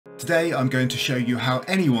Today I'm going to show you how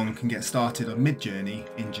anyone can get started on Midjourney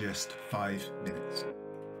in just 5 minutes.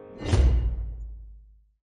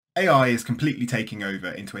 AI is completely taking over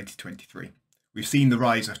in 2023. We've seen the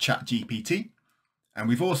rise of ChatGPT, and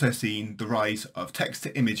we've also seen the rise of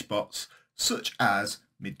text-to-image bots such as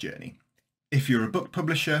Midjourney. If you're a book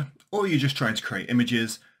publisher or you're just trying to create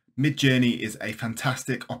images, Midjourney is a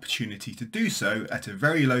fantastic opportunity to do so at a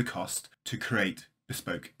very low cost to create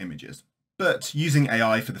bespoke images. But using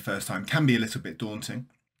AI for the first time can be a little bit daunting.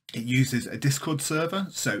 It uses a Discord server,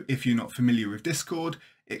 so if you're not familiar with Discord,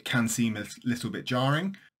 it can seem a little bit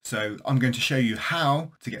jarring. So I'm going to show you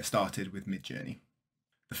how to get started with Midjourney.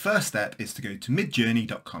 The first step is to go to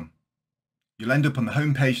midjourney.com. You'll end up on the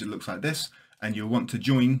homepage that looks like this, and you'll want to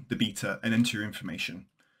join the beta and enter your information.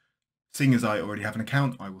 Seeing as I already have an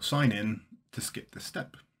account, I will sign in to skip this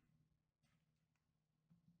step.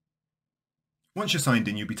 Once you're signed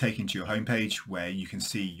in, you'll be taken to your homepage where you can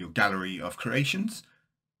see your gallery of creations,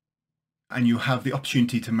 and you'll have the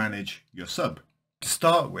opportunity to manage your sub. To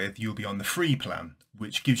start with, you'll be on the free plan,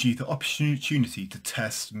 which gives you the opportunity to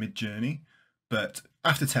test Midjourney, but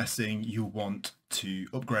after testing, you'll want to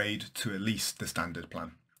upgrade to at least the standard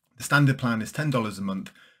plan. The standard plan is $10 a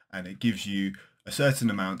month, and it gives you a certain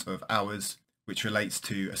amount of hours, which relates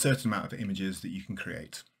to a certain amount of images that you can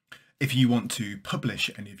create. If you want to publish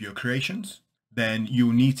any of your creations, then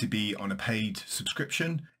you'll need to be on a paid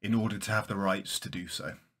subscription in order to have the rights to do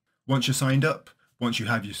so. Once you're signed up, once you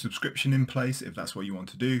have your subscription in place, if that's what you want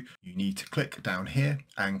to do, you need to click down here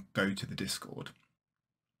and go to the Discord.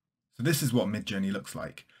 So this is what Midjourney looks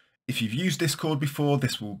like. If you've used Discord before,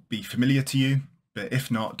 this will be familiar to you, but if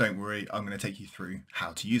not, don't worry, I'm going to take you through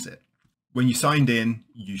how to use it. When you signed in,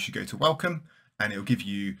 you should go to welcome, and it'll give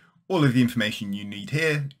you all of the information you need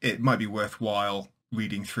here. It might be worthwhile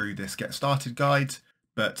reading through this get started guide,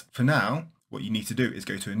 but for now what you need to do is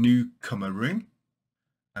go to a newcomer room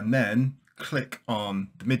and then click on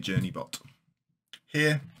the Midjourney bot.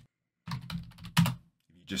 Here, if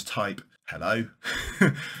you just type hello,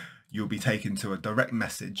 you'll be taken to a direct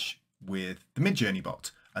message with the Midjourney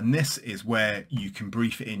bot, and this is where you can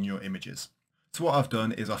brief in your images. So what I've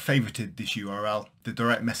done is I've favorited this URL, the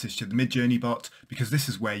direct message to the Midjourney bot, because this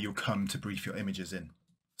is where you'll come to brief your images in.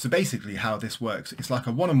 So basically how this works, it's like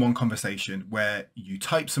a one-on-one conversation where you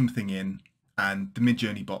type something in and the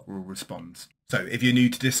Midjourney bot will respond. So if you're new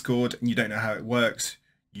to Discord and you don't know how it works,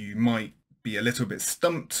 you might be a little bit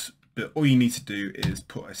stumped, but all you need to do is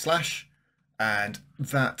put a slash, and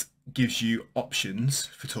that gives you options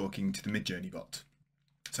for talking to the Midjourney bot.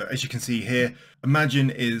 So as you can see here, imagine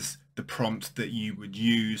is the prompt that you would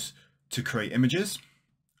use to create images,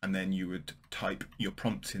 and then you would type your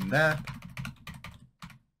prompt in there.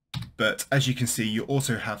 But as you can see, you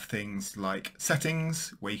also have things like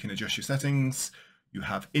settings, where you can adjust your settings. You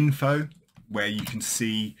have info, where you can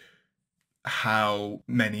see how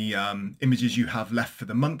many images you have left for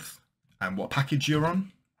the month and what package you're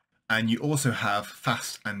on. And you also have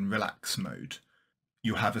fast and relax mode.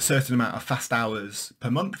 You have a certain amount of fast hours per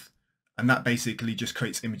month, and that basically just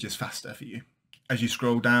creates images faster for you. As you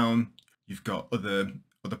scroll down, you've got other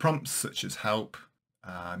prompts such as help.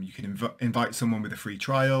 You can invite someone with a free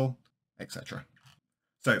trial, etc.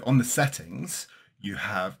 So on the settings, you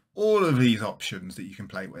have all of these options that you can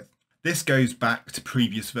play with. This goes back to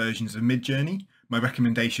previous versions of Midjourney. My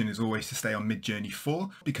recommendation is always to stay on Midjourney 4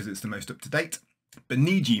 because it's the most up to date.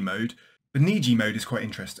 Baniji mode is quite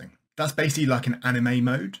interesting. That's basically like an anime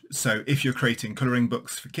mode. So if you're creating coloring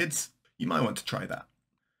books for kids, you might want to try that.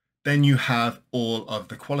 Then you have all of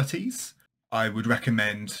the qualities. I would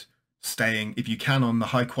recommend staying, if you can, on the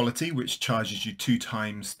high quality, which charges you 2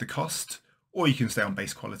 times the cost, or you can stay on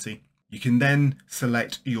base quality. You can then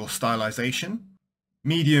select your stylization.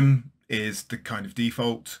 Medium is the kind of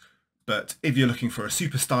default, but if you're looking for a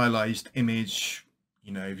super stylized image,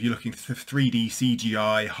 you know, if you're looking for 3D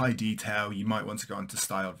CGI, high detail, you might want to go on to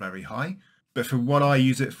style very high. But for what I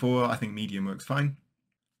use it for, I think medium works fine.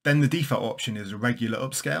 Then the default option is a regular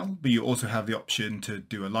upscale, but you also have the option to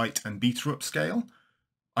do a light and beta upscale.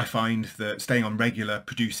 I find that staying on regular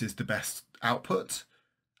produces the best output,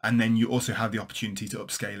 and then you also have the opportunity to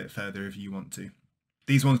upscale it further if you want to.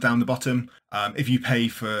 These ones down the bottom, if you pay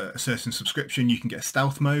for a certain subscription, you can get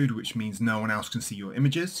stealth mode, which means no one else can see your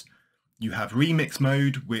images. You have remix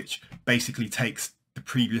mode, which basically takes the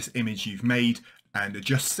previous image you've made and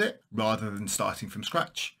adjusts it rather than starting from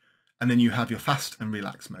scratch. And then you have your fast and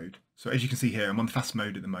relax mode. So as you can see here, I'm on fast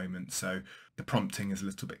mode at the moment, so the prompting is a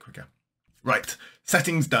little bit quicker. Right,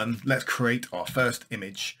 settings done. Let's create our first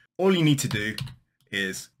image. All you need to do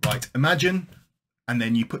is write imagine, and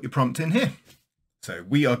then you put your prompt in here. So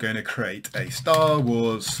we are going to create a Star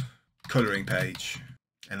Wars coloring page,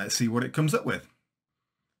 and let's see what it comes up with.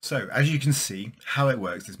 So as you can see, how it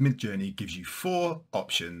works is Midjourney gives you 4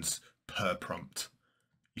 options per prompt.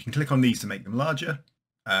 You can click on these to make them larger,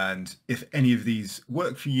 and if any of these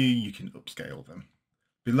work for you, you can upscale them.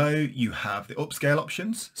 Below you have the upscale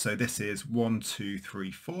options. So this is 1, 2,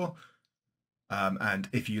 3, 4. And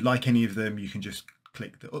if you like any of them, you can just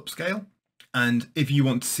click the upscale. And if you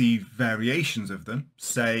want to see variations of them,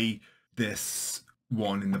 say this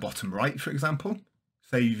one in the bottom right, for example,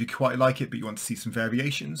 say you quite like it, but you want to see some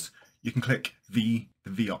variations, you can click the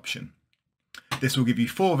V option. This will give you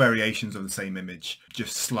 4 variations of the same image,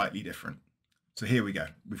 just slightly different. So here we go.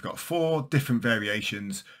 We've got 4 different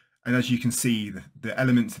variations. And as you can see, the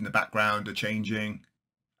elements in the background are changing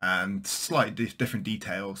and slightly different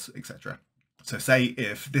details, etc. So say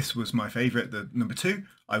if this was my favorite, the number 2,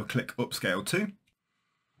 I would click upscale 2.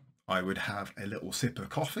 I would have a little sip of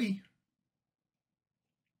coffee.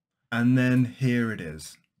 And then here it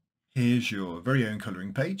is. Here's your very own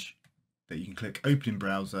coloring page that you can click open in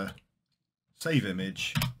browser, save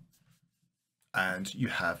image, and you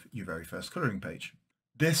have your very first coloring page.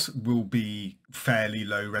 This will be fairly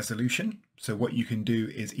low resolution. So what you can do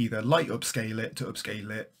is either light upscale it to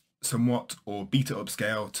upscale it somewhat, or beta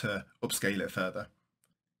upscale to upscale it further.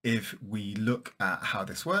 If we look at how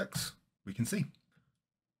this works, we can see.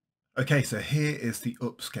 Okay, so here is the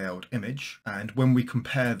upscaled image, and when we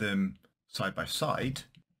compare them side by side,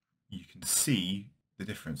 you can see the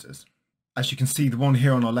differences. As you can see, the one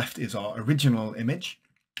here on our left is our original image,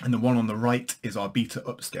 and the one on the right is our beta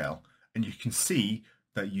upscale. And you can see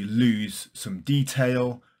that you lose some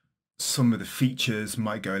detail. Some of the features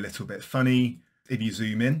might go a little bit funny. If you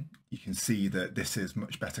zoom in, you can see that this is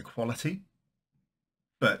much better quality,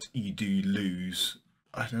 but you do lose,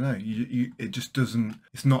 I don't know, it just doesn't,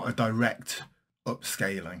 it's not a direct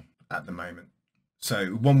upscaling at the moment. So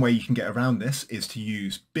one way you can get around this is to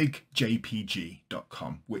use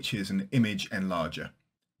bigjpg.com, which is an image enlarger.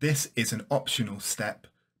 This is an optional step,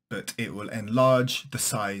 but it will enlarge the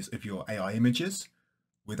size of your AI images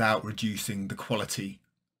without reducing the quality,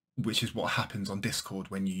 which is what happens on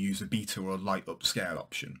Discord when you use a beta or light upscale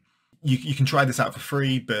option. You can try this out for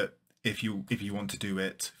free, but if you want to do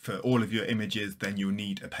it for all of your images, then you'll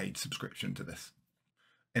need a paid subscription to this.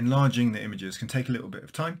 Enlarging the images can take a little bit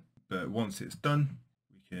of time, but once it's done,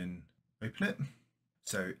 we can open it.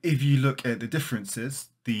 So if you look at the differences,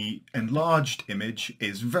 the enlarged image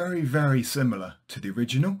is very, very similar to the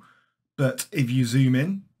original, but if you zoom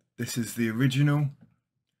in, this is the original,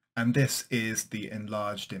 and this is the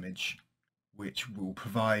enlarged image, which will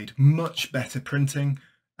provide much better printing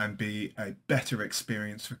and be a better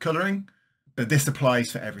experience for coloring. But this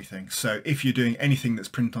applies for everything. So if you're doing anything that's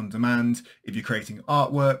print on demand, if you're creating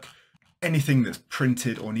artwork, anything that's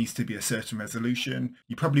printed or needs to be a certain resolution,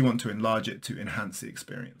 you probably want to enlarge it to enhance the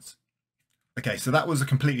experience. Okay, so that was a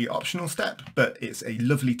completely optional step, but it's a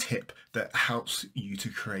lovely tip that helps you to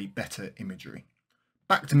create better imagery.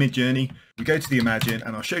 Back to Midjourney, we go to the Imagine,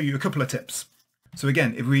 and I'll show you a couple of tips. So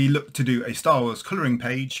again, if we look to do a Star Wars coloring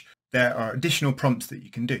page, there are additional prompts that you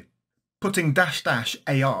can do. Putting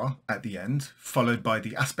 --AR at the end, followed by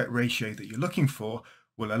the aspect ratio that you're looking for,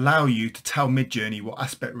 will allow you to tell Midjourney what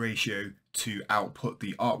aspect ratio to output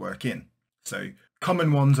the artwork in. So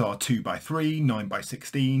common ones are 2:3,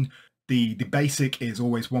 9:16. The basic is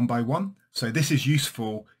always 1:1. So this is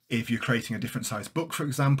useful if you're creating a different size book, for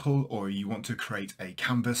example, or you want to create a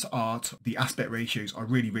canvas art. The aspect ratios are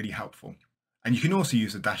really, really helpful. And you can also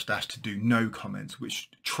use a --, to do no comments,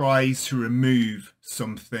 which tries to remove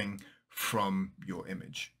something from your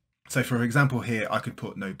image. So for example here, I could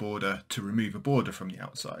put no border to remove a border from the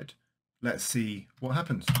outside. Let's see what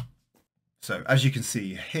happens. So as you can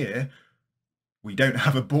see here, we don't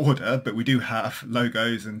have a border, but we do have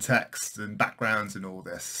logos and text and backgrounds and all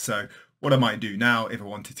this. So what I might do now, if I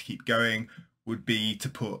wanted to keep going, would be to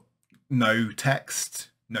put no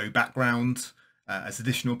text, no background as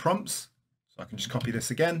additional prompts. So I can just copy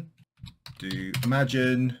this again, do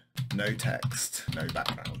Imagine, no text, no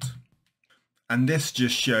background. And this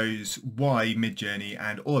just shows why Midjourney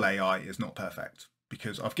and all AI is not perfect,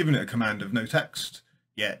 because I've given it a command of no text,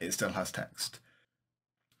 yet it still has text.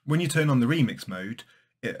 When you turn on the remix mode,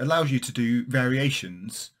 it allows you to do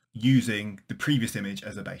variations using the previous image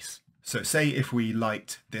as a base. So say if we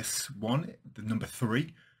liked this one, the number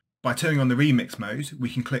 3, by turning on the remix mode, we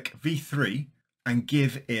can click V3 and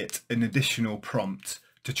give it an additional prompt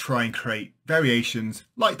to try and create variations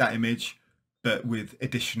like that image, but with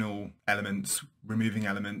additional elements, removing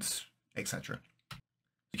elements, etc.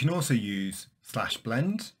 You can also use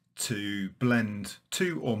 /blend to blend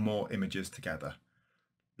 2 or more images together.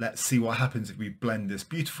 Let's see what happens if we blend this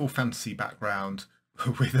beautiful fantasy background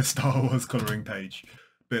with a Star Wars colouring page.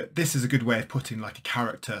 But this is a good way of putting like a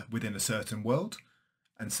character within a certain world.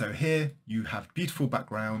 And so here you have beautiful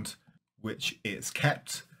background, which is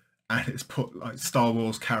kept, and it's put like Star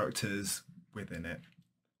Wars characters within it.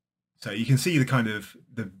 So you can see the kind of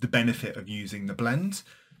the benefit of using the blend,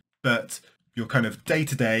 but your kind of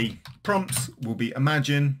day-to-day prompts will be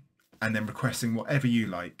imagine and then requesting whatever you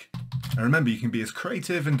like. And remember, you can be as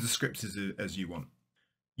creative and descriptive as you want.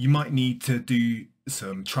 You might need to do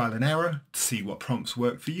some trial and error to see what prompts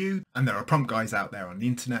work for you. And there are prompt guides out there on the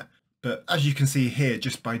internet. But as you can see here,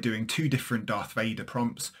 just by doing 2 different Darth Vader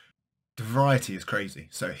prompts, the variety is crazy.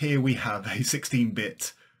 So here we have a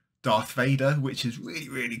 16-bit Darth Vader, which is really,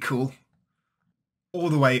 really cool, all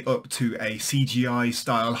the way up to a CGI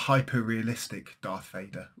style hyper-realistic Darth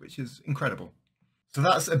Vader, which is incredible. So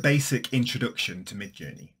that's a basic introduction to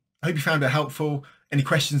Midjourney. I hope you found it helpful. Any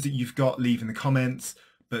questions that you've got, leave in the comments.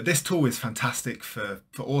 But this tool is fantastic for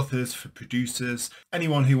authors, for producers,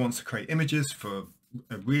 anyone who wants to create images for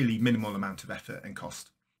a really minimal amount of effort and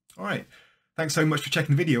cost. All right, thanks so much for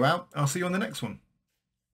checking the video out. I'll see you on the next one.